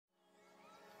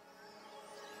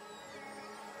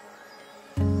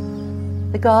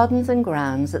The gardens and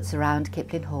grounds that surround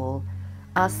Kiplin Hall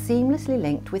are seamlessly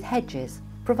linked with hedges,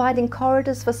 providing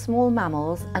corridors for small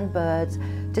mammals and birds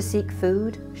to seek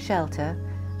food, shelter,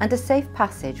 and a safe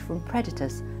passage from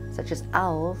predators such as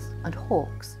owls and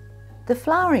hawks. The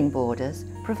flowering borders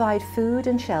provide food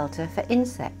and shelter for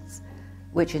insects,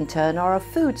 which in turn are a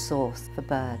food source for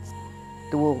birds.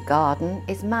 The walled garden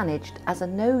is managed as a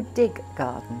no-dig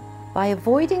garden. By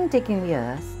avoiding digging the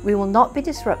earth, we will not be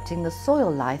disrupting the soil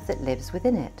life that lives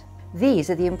within it. These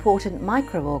are the important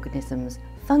microorganisms,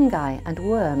 fungi and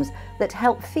worms that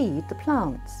help feed the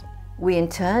plants. We in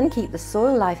turn keep the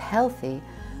soil life healthy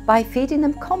by feeding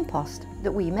them compost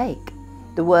that we make.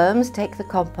 The worms take the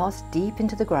compost deep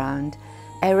into the ground,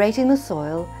 aerating the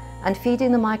soil and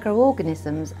feeding the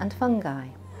microorganisms and fungi.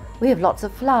 We have lots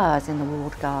of flowers in the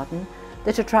walled garden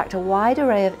that attract a wide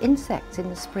array of insects in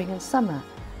the spring and summer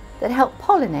that help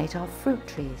pollinate our fruit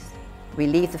trees. We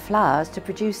leave the flowers to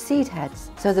produce seed heads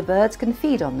so the birds can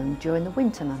feed on them during the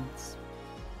winter months.